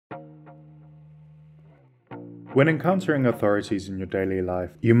When encountering authorities in your daily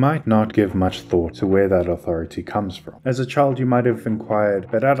life, you might not give much thought to where that authority comes from. As a child, you might have inquired,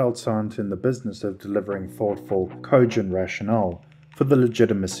 but adults aren't in the business of delivering thoughtful, cogent rationale for the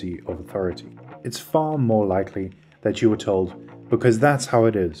legitimacy of authority. It's far more likely that you were told, because that's how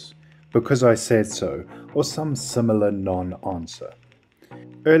it is, because I said so, or some similar non-answer.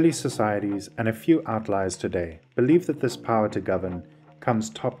 Early societies, and a few outliers today, believe that this power to govern comes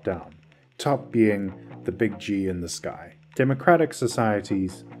top-down, top being the big G in the sky. Democratic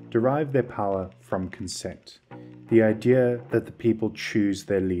societies derive their power from consent, the idea that the people choose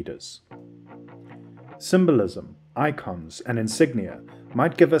their leaders. Symbolism, icons, and insignia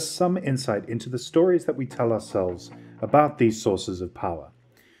might give us some insight into the stories that we tell ourselves about these sources of power.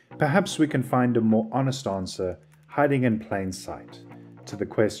 Perhaps we can find a more honest answer hiding in plain sight to the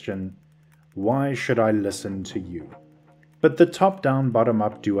question, why should I listen to you? But the top-down,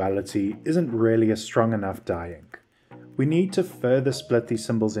 bottom-up duality isn't really a strong enough die-ink. We need to further split these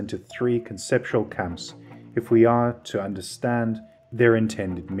symbols into three conceptual camps if we are to understand their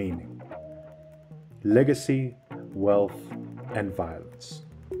intended meaning: legacy, wealth, and violence.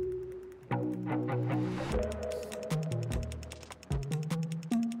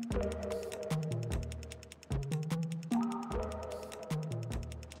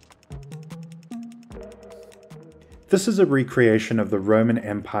 This is a recreation of the Roman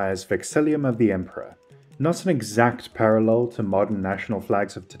Empire's vexillium of the emperor, not an exact parallel to modern national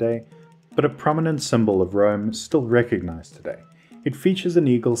flags of today, but a prominent symbol of Rome still recognized today. It features an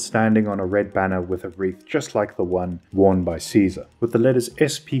eagle standing on a red banner with a wreath just like the one worn by Caesar, with the letters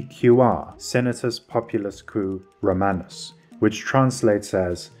SPQR, Senatus Populusque Romanus, which translates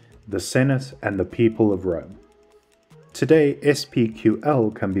as the Senate and the People of Rome. Today,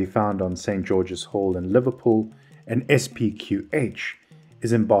 SPQL can be found on St. George's Hall in Liverpool, and SPQH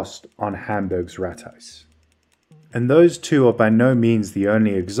is embossed on Hamburg's Rathaus. And those two are by no means the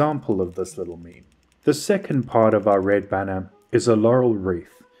only example of this little meme. The second part of our red banner is a laurel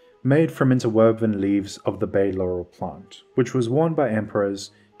wreath, made from interwoven leaves of the bay laurel plant, which was worn by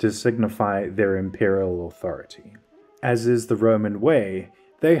emperors to signify their imperial authority. As is the Roman way,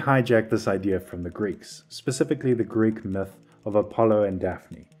 they hijacked this idea from the Greeks, specifically the Greek myth of Apollo and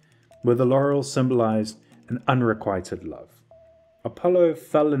Daphne, where the laurel symbolized an unrequited love. Apollo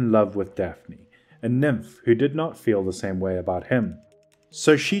fell in love with Daphne, a nymph who did not feel the same way about him.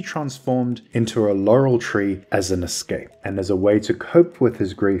 So she transformed into a laurel tree as an escape, and as a way to cope with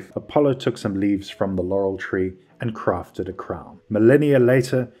his grief, Apollo took some leaves from the laurel tree and crafted a crown. Millennia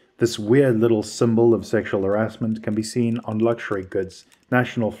later, this weird little symbol of sexual harassment can be seen on luxury goods,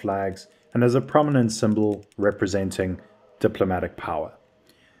 national flags, and as a prominent symbol representing diplomatic power.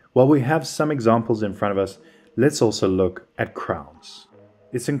 While we have some examples in front of us, let's also look at crowns.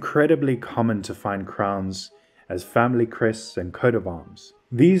 It's incredibly common to find crowns as family crests and coat of arms.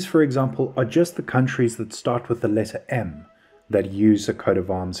 These, for example, are just the countries that start with the letter M that use a coat of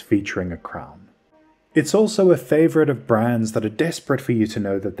arms featuring a crown. It's also a favorite of brands that are desperate for you to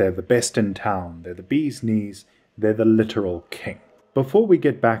know that they're the best in town, they're the bee's knees, they're the literal king. Before we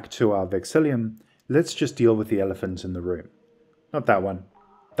get back to our vexillium, let's just deal with the elephant in the room. Not that one.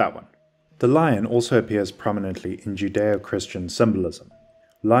 That one. The lion also appears prominently in Judeo-Christian symbolism.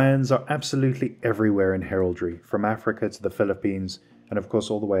 Lions are absolutely everywhere in heraldry, from Africa to the Philippines, and of course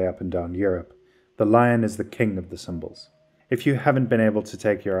all the way up and down Europe. The lion is the king of the symbols. If you haven't been able to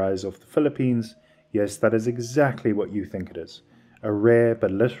take your eyes off the Philippines, yes, that is exactly what you think it is. A rare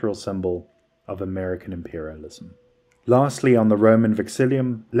but literal symbol of American imperialism. Lastly, on the Roman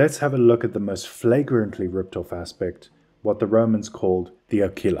vexillium, let's have a look at the most flagrantly ripped off aspect, what the Romans called the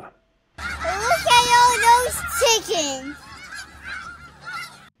ocilla. Look at all those chickens!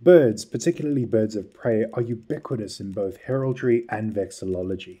 Birds, particularly birds of prey, are ubiquitous in both heraldry and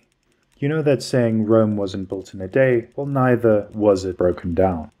vexillology. You know that saying, Rome wasn't built in a day? Well, neither was it broken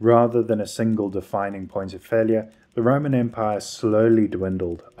down. Rather than a single defining point of failure, the Roman Empire slowly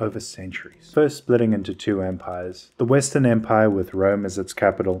dwindled over centuries, first splitting into two empires, the Western Empire with Rome as its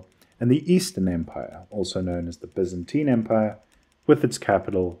capital, and the Eastern Empire, also known as the Byzantine Empire, with its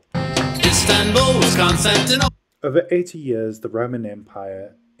capital Istanbul, Constantinople. Over 80 years, the Roman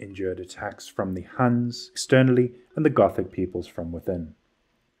Empire endured attacks from the Huns externally and the Gothic peoples from within.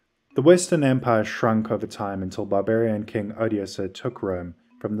 The Western Empire shrunk over time until barbarian King Odoacer took Rome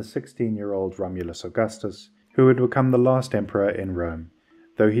from the 16-year-old Romulus Augustus, who would become the last emperor in Rome,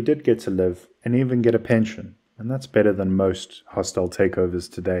 though he did get to live and even get a pension, and that's better than most hostile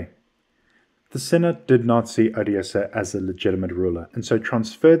takeovers today. The Senate did not see Odoacer as a legitimate ruler, and so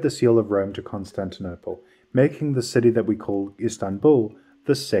transferred the seal of Rome to Constantinople, making the city that we call Istanbul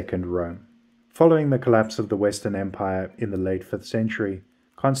the Second Rome. Following the collapse of the Western Empire in the late 5th century,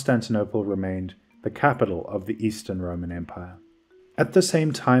 Constantinople remained the capital of the Eastern Roman Empire. At the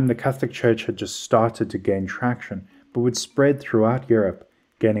same time, the Catholic Church had just started to gain traction, but would spread throughout Europe,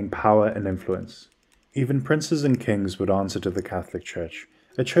 gaining power and influence. Even princes and kings would answer to the Catholic Church,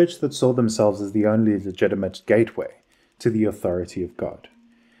 a church that saw themselves as the only legitimate gateway to the authority of God.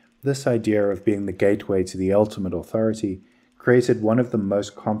 This idea of being the gateway to the ultimate authority created one of the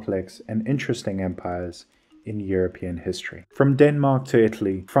most complex and interesting empires in European history. From Denmark to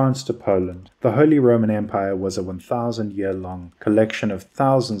Italy, France to Poland, the Holy Roman Empire was a 1,000-year-long collection of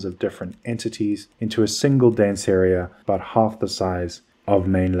thousands of different entities into a single dense area about half the size of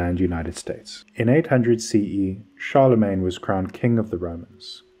mainland United States. In 800 CE, Charlemagne was crowned king of the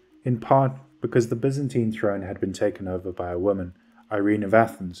Romans, in part because the Byzantine throne had been taken over by a woman, Irene of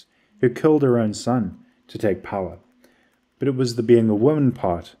Athens, who killed her own son to take power. But it was the being a woman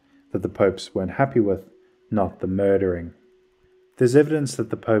part that the popes weren't happy with, not the murdering. There's evidence that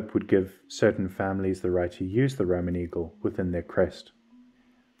the Pope would give certain families the right to use the Roman eagle within their crest.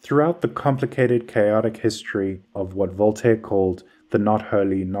 Throughout the complicated, chaotic history of what Voltaire called the not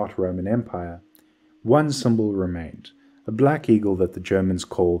holy, not Roman Empire, one symbol remained, a black eagle that the Germans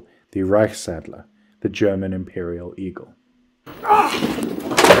call the Reichsadler, the German imperial eagle.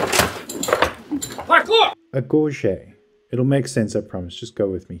 A gorget. It'll make sense, I promise, just go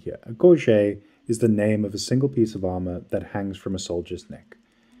with me here. A gorget is the name of a single piece of armor that hangs from a soldier's neck.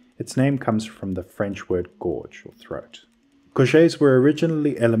 Its name comes from the French word gorge, or throat. Gorgets were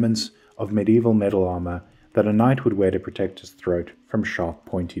originally elements of medieval metal armor that a knight would wear to protect his throat from sharp,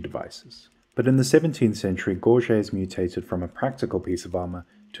 pointy devices. But in the 17th century, gorgets mutated from a practical piece of armor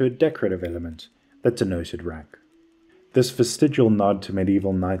to a decorative element that denoted rank. This vestigial nod to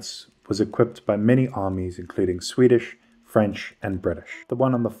medieval knights was equipped by many armies, including Swedish, French, and British. The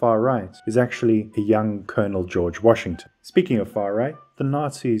one on the far right is actually a young Colonel George Washington. Speaking of far right, the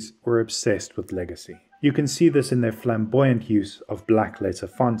Nazis were obsessed with legacy. You can see this in their flamboyant use of black letter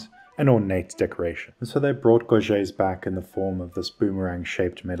font and ornate decoration. And so they brought gorgets back in the form of this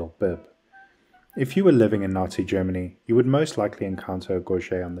boomerang-shaped metal bib. If you were living in Nazi Germany, you would most likely encounter a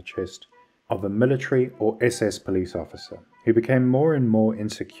gorget on the chest of a military or SS police officer who became more and more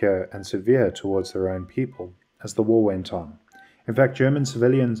insecure and severe towards their own people as the war went on. In fact, German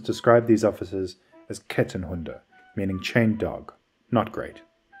civilians described these officers as Kettenhunde, meaning chained dog. Not great.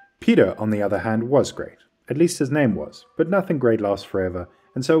 Peter, on the other hand, was great. At least his name was, but nothing great lasts forever,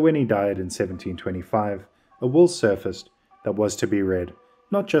 and so when he died in 1725, a will surfaced that was to be read,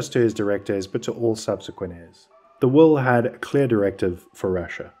 not just to his direct heirs, but to all subsequent heirs. The will had a clear directive for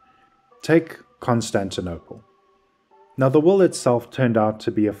Russia. Take Constantinople. Now, the will itself turned out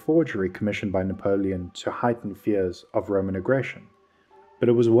to be a forgery commissioned by Napoleon to heighten fears of Roman aggression, but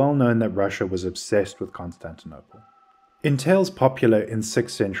it was well known that Russia was obsessed with Constantinople. In tales popular in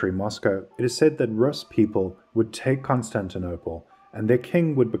 6th century Moscow, it is said that Rus people would take Constantinople and their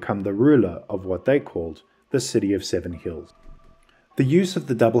king would become the ruler of what they called the City of Seven Hills. The use of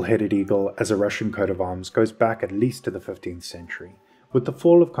the double-headed eagle as a Russian coat of arms goes back at least to the 15th century. With the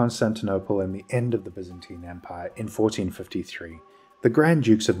fall of Constantinople and the end of the Byzantine Empire in 1453, the Grand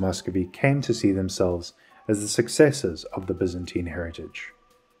Dukes of Muscovy came to see themselves as the successors of the Byzantine heritage.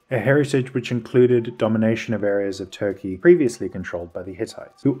 A heritage which included domination of areas of Turkey previously controlled by the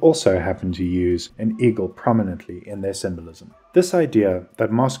Hittites, who also happened to use an eagle prominently in their symbolism. This idea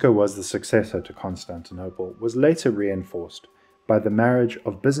that Moscow was the successor to Constantinople was later reinforced by the marriage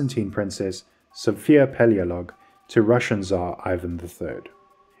of Byzantine princess Sophia Paleolog to Russian Tsar Ivan III.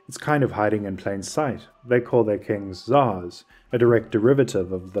 It's kind of hiding in plain sight. They call their kings Tsars, a direct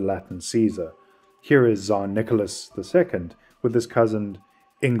derivative of the Latin Caesar. Here is Tsar Nicholas II with his cousin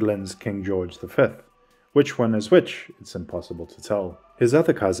England's King George V. Which one is which? It's impossible to tell. His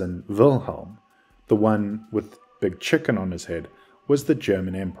other cousin, Wilhelm, the one with big chicken on his head, was the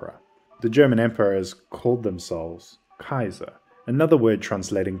German emperor. The German emperors called themselves Kaiser, another word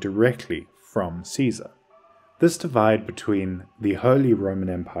translating directly from Caesar. This divide between the Holy Roman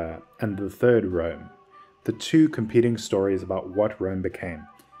Empire and the Third Rome, the two competing stories about what Rome became,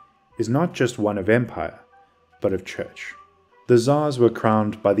 is not just one of empire, but of church. The Tsars were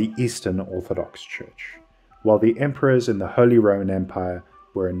crowned by the Eastern Orthodox Church, while the emperors in the Holy Roman Empire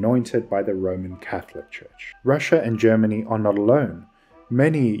were anointed by the Roman Catholic Church. Russia and Germany are not alone.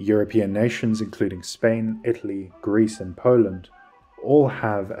 Many European nations, including Spain, Italy, Greece, and Poland, all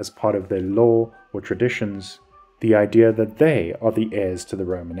have as part of their law or traditions the idea that they are the heirs to the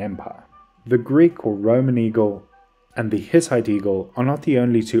Roman Empire. The Greek or Roman eagle and the Hittite eagle are not the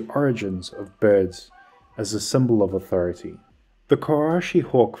only two origins of birds as a symbol of authority. The Korashi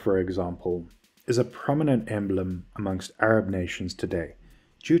hawk, for example, is a prominent emblem amongst Arab nations today,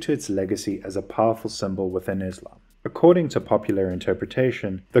 due to its legacy as a powerful symbol within Islam. According to popular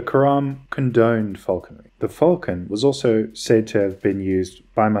interpretation, the Quran condoned falconry. The falcon was also said to have been used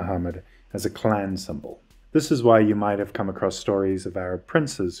by Muhammad as a clan symbol. This is why you might have come across stories of Arab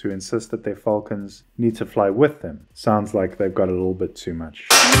princes who insist that their falcons need to fly with them. Sounds like they've got a little bit too much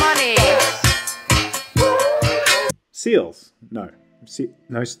money. Seals. No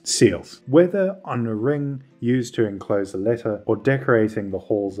seals. Whether on a ring used to enclose a letter or decorating the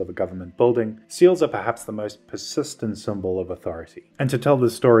halls of a government building, seals are perhaps the most persistent symbol of authority. And to tell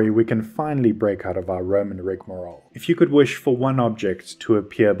this story, we can finally break out of our Roman rigmarole. If you could wish for one object to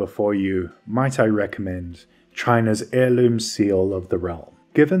appear before you, might I recommend China's heirloom seal of the realm.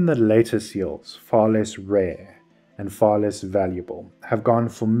 Given that later seals, far less rare and far less valuable, have gone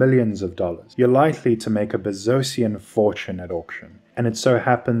for millions of dollars, you're likely to make a Bezosian fortune at auction. And it so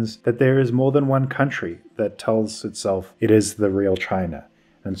happens that there is more than one country that tells itself it is the real China,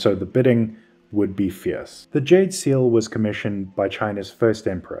 and so the bidding would be fierce. The Jade Seal was commissioned by China's first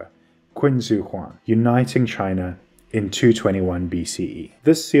emperor, Qin Huang, uniting China in 221 BCE.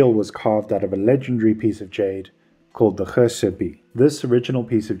 This seal was carved out of a legendary piece of jade called the Fasces. This original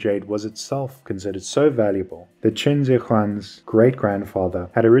piece of jade was itself considered so valuable that Qin Huang's great-grandfather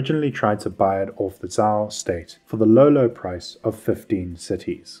had originally tried to buy it off the Zhao state for the low price of 15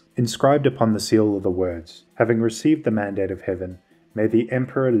 cities. Inscribed upon the seal are the words, "Having received the mandate of heaven, may the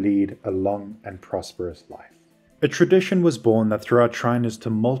emperor lead a long and prosperous life." A tradition was born that throughout China's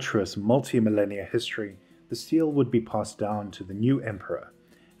tumultuous multi-millennia history, the seal would be passed down to the new emperor,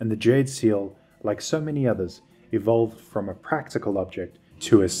 and the jade seal, like so many others, evolved from a practical object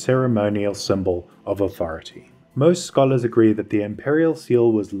to a ceremonial symbol of authority. Most scholars agree that the imperial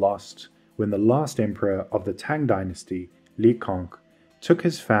seal was lost when the last emperor of the Tang dynasty, Li Kong, took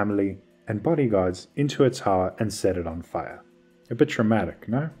his family and bodyguards into a tower and set it on fire. A bit dramatic,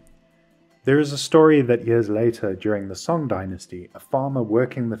 no? There is a story that years later, during the Song dynasty, a farmer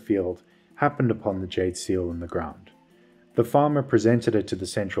working the field happened upon the jade seal in the ground. The farmer presented it to the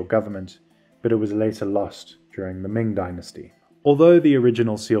central government, but it was later lost during the Ming dynasty. Although the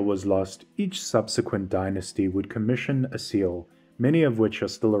original seal was lost, each subsequent dynasty would commission a seal, many of which are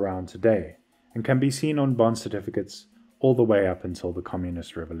still around today, and can be seen on bond certificates all the way up until the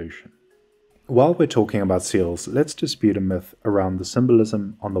Communist Revolution. While we're talking about seals, let's dispute a myth around the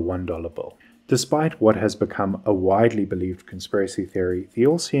symbolism on the $1 bill. Despite what has become a widely believed conspiracy theory, the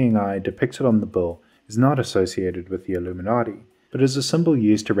all-seeing eye depicted on the bill is not associated with the Illuminati, but is a symbol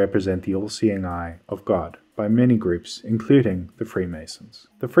used to represent the all-seeing eye of God by many groups, including the Freemasons.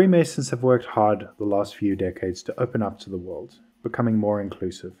 The Freemasons have worked hard the last few decades to open up to the world, becoming more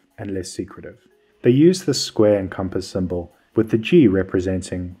inclusive and less secretive. They use the square and compass symbol, with the G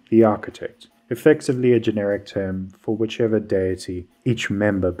representing the architect, effectively a generic term for whichever deity each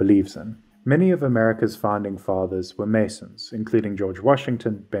member believes in. Many of America's founding fathers were Masons, including George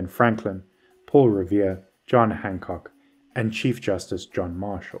Washington, Ben Franklin, Paul Revere, John Hancock, and Chief Justice John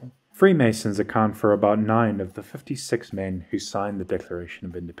Marshall. Freemasons account for about 9 of the 56 men who signed the Declaration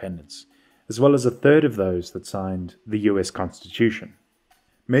of Independence, as well as a third of those that signed the US Constitution.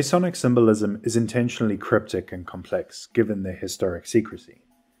 Masonic symbolism is intentionally cryptic and complex, given their historic secrecy,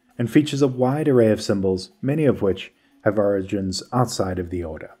 and features a wide array of symbols, many of which have origins outside of the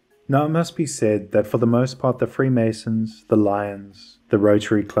order. Now, it must be said that for the most part, the Freemasons, the Lions, the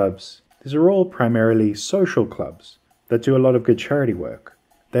Rotary clubs, these are all primarily social clubs that do a lot of good charity work.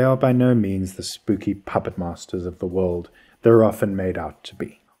 They are by no means the spooky puppet masters of the world they're often made out to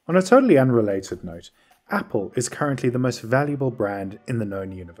be. On a totally unrelated note, Apple is currently the most valuable brand in the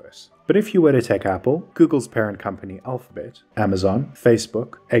known universe. But if you were to take Apple, Google's parent company Alphabet, Amazon,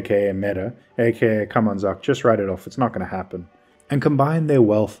 Facebook, aka Meta, aka come on Zuck, just write it off, it's not going to happen, and combine their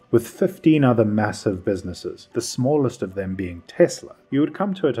wealth with 15 other massive businesses, the smallest of them being Tesla, you would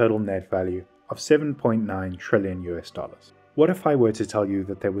come to a total net value of $7.9 trillion US. What if I were to tell you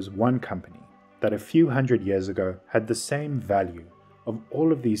that there was one company that a few hundred years ago had the same value of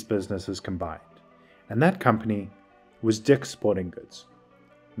all of these businesses combined? And that company was Dick's Sporting Goods.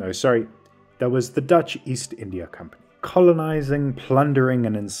 No, sorry, that was the Dutch East India Company. Colonizing, plundering,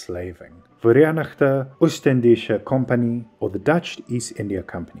 and enslaving. Verenigde Oostindische Company, or the Dutch East India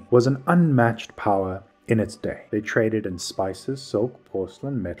Company, was an unmatched power in its day. They traded in spices, silk,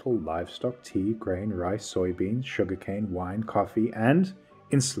 porcelain, metal, livestock, tea, grain, rice, soybeans, sugarcane, wine, coffee, and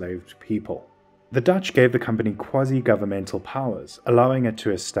enslaved people. The Dutch gave the company quasi-governmental powers, allowing it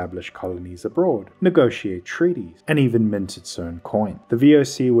to establish colonies abroad, negotiate treaties, and even mint its own coin. The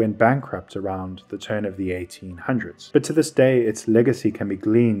VOC went bankrupt around the turn of the 1800s, but to this day its legacy can be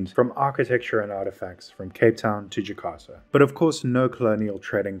gleaned from architecture and artifacts from Cape Town to Jakarta. But of course no colonial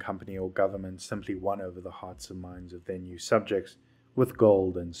trading company or government simply won over the hearts and minds of their new subjects with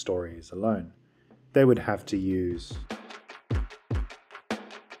gold and stories alone. They would have to use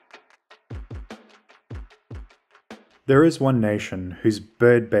There is one nation whose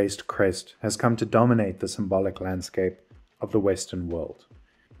bird-based crest has come to dominate the symbolic landscape of the Western world.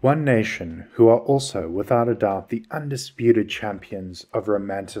 One nation who are also, without a doubt, the undisputed champions of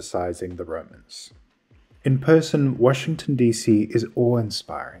romanticizing the Romans. In person, Washington, D.C. is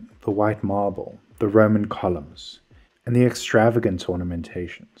awe-inspiring. The white marble, the Roman columns, and the extravagant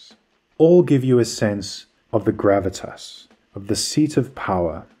ornamentations all give you a sense of the gravitas, of the seat of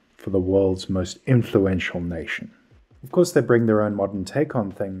power for the world's most influential nation. Of course, they bring their own modern take on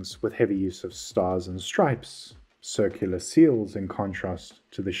things with heavy use of stars and stripes, circular seals in contrast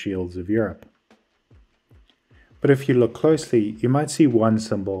to the shields of Europe. But if you look closely, you might see one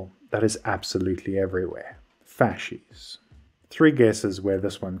symbol that is absolutely everywhere: fasces. 3 guesses where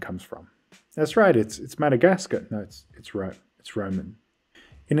this one comes from. That's right, it's Madagascar. No, it's Rome. It's Roman.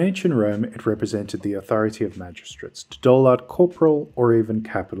 In ancient Rome, it represented the authority of magistrates to dole out corporal or even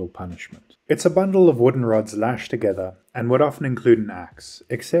capital punishment. It's a bundle of wooden rods lashed together and would often include an axe,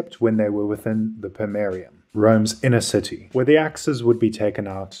 except when they were within the Pomerium, Rome's inner city, where the axes would be taken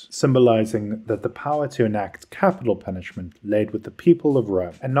out, symbolizing that the power to enact capital punishment laid with the people of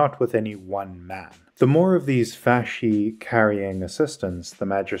Rome and not with any one man. The more of these fasci carrying assistants the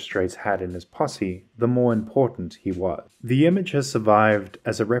magistrates had in his posse, the more important he was. The image has survived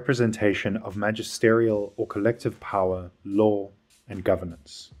as a representation of magisterial or collective power, law, and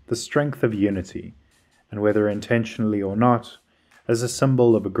governance, the strength of unity, and whether intentionally or not, as a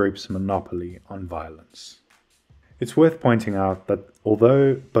symbol of a group's monopoly on violence. It's worth pointing out that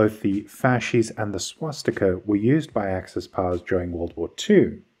although both the fasces and the swastika were used by Axis powers during World War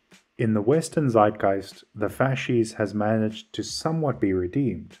II, in the Western zeitgeist, the fasces has managed to somewhat be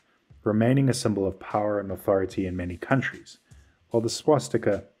redeemed, remaining a symbol of power and authority in many countries, while the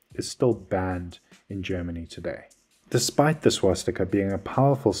swastika is still banned in Germany today. Despite the swastika being a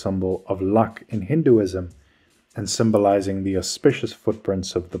powerful symbol of luck in Hinduism and symbolizing the auspicious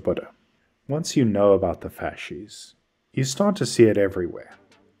footprints of the Buddha. Once you know about the fasces, you start to see it everywhere,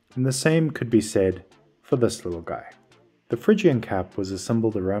 and the same could be said for this little guy. The Phrygian cap was a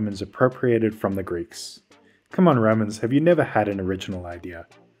symbol the Romans appropriated from the Greeks. Come on Romans, have you never had an original idea?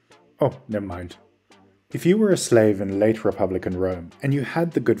 Oh, never mind. If you were a slave in late Republican Rome, and you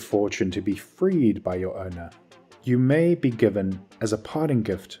had the good fortune to be freed by your owner, you may be given, as a parting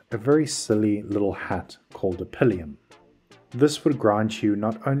gift, a very silly little hat called a pillium. This would grant you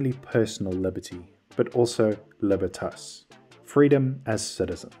not only personal liberty, but also libertas, freedom as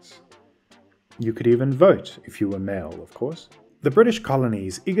citizens. You could even vote, if you were male, of course. The British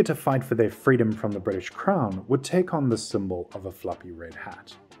colonies, eager to fight for their freedom from the British Crown, would take on the symbol of a floppy red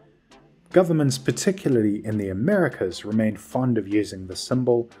hat. Governments, particularly in the Americas, remained fond of using the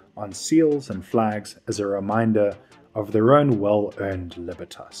symbol on seals and flags as a reminder of their own well-earned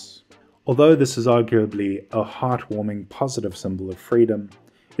libertas. Although this is arguably a heartwarming positive symbol of freedom,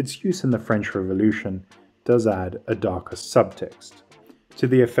 its use in the French Revolution does add a darker subtext, to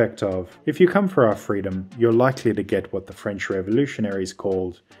the effect of, if you come for our freedom, you're likely to get what the French revolutionaries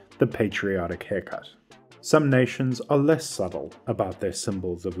called the patriotic haircut. Some nations are less subtle about their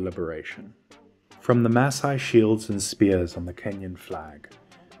symbols of liberation. From the Maasai shields and spears on the Kenyan flag,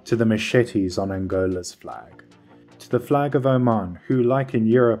 to the machetes on Angola's flag, to the flag of Oman, who, like in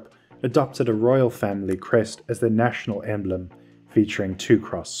Europe, adopted a royal family crest as their national emblem featuring 2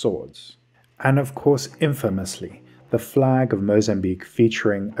 crossed swords. And of course, infamously, the flag of Mozambique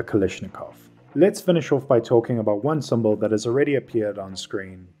featuring a Kalashnikov. Let's finish off by talking about one symbol that has already appeared on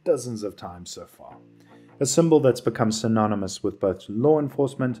screen dozens of times so far. A symbol that's become synonymous with both law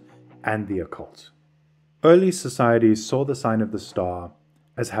enforcement and the occult. Early societies saw the sign of the star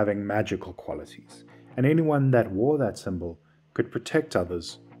as having magical qualities, and anyone that wore that symbol could protect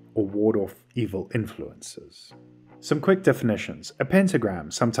others or ward off evil influences. Some quick definitions. A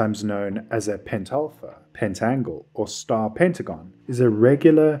pentagram, sometimes known as a pentalpha, pentangle, or star pentagon, is a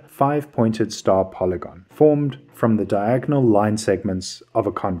regular 5-pointed star polygon formed from the diagonal line segments of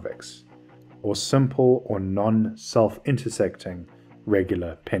a convex, or simple or non-self-intersecting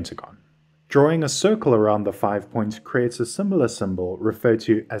regular pentagon. Drawing a circle around the 5 points creates a similar symbol referred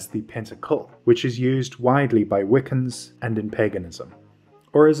to as the pentacle, which is used widely by Wiccans and in paganism,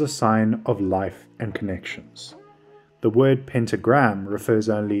 or as a sign of life and connections. The word pentagram refers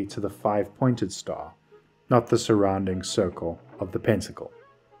only to the 5-pointed star, not the surrounding circle of the pentacle.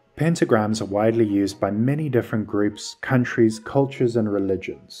 Pentagrams are widely used by many different groups, countries, cultures, and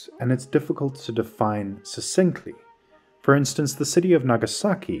religions, and it's difficult to define succinctly. For instance, the city of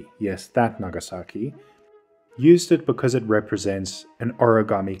Nagasaki, yes, that Nagasaki, used it because it represents an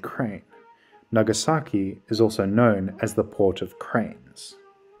origami crane. Nagasaki is also known as the port of cranes.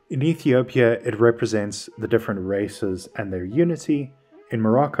 In Ethiopia, it represents the different races and their unity. In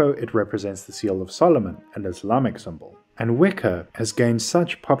Morocco, it represents the Seal of Solomon, an Islamic symbol. And Wicca has gained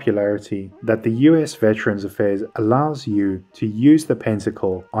such popularity that the US Veterans Affairs allows you to use the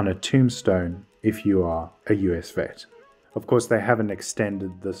pentacle on a tombstone if you are a US vet. Of course, they haven't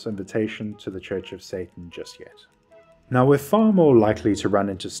extended this invitation to the Church of Satan just yet. Now, we're far more likely to run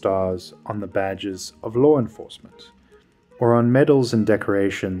into stars on the badges of law enforcement, or on medals and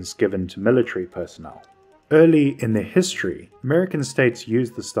decorations given to military personnel. Early in their history, American states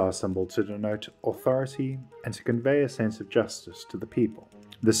used the star symbol to denote authority and to convey a sense of justice to the people.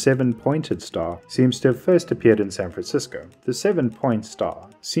 The 7-pointed star seems to have first appeared in San Francisco. The 7-point star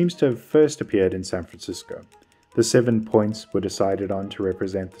seems to have first appeared in San Francisco. The 7 points were decided on to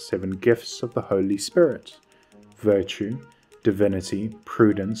represent the 7 gifts of the Holy Spirit: virtue, divinity,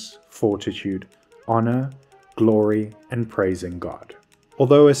 prudence, fortitude, honor, glory, and praising God.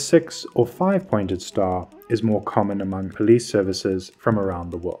 Although a 6 or 5-pointed star is more common among police services from around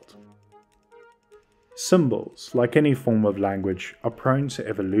the world. Symbols, like any form of language, are prone to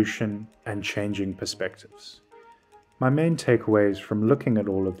evolution and changing perspectives. My main takeaways from looking at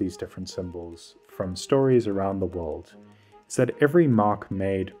all of these different symbols from stories around the world is that every mark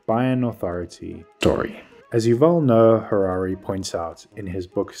made by an authority story. As Yuval Noah Harari points out in his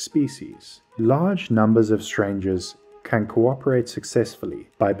book Species, large numbers of strangers can cooperate successfully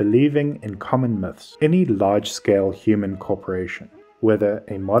by believing in common myths. Any large-scale human corporation, whether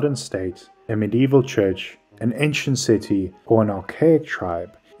a modern state, a medieval church, an ancient city, or an archaic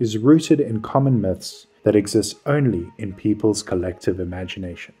tribe, is rooted in common myths that exist only in people's collective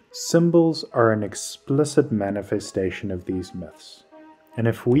imagination. Symbols are an explicit manifestation of these myths, and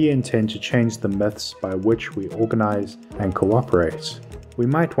if we intend to change the myths by which we organize and cooperate, we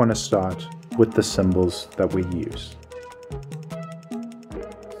might want to start with the symbols that we use.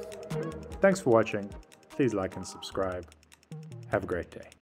 Thanks for watching. Please like and subscribe. Have a great day.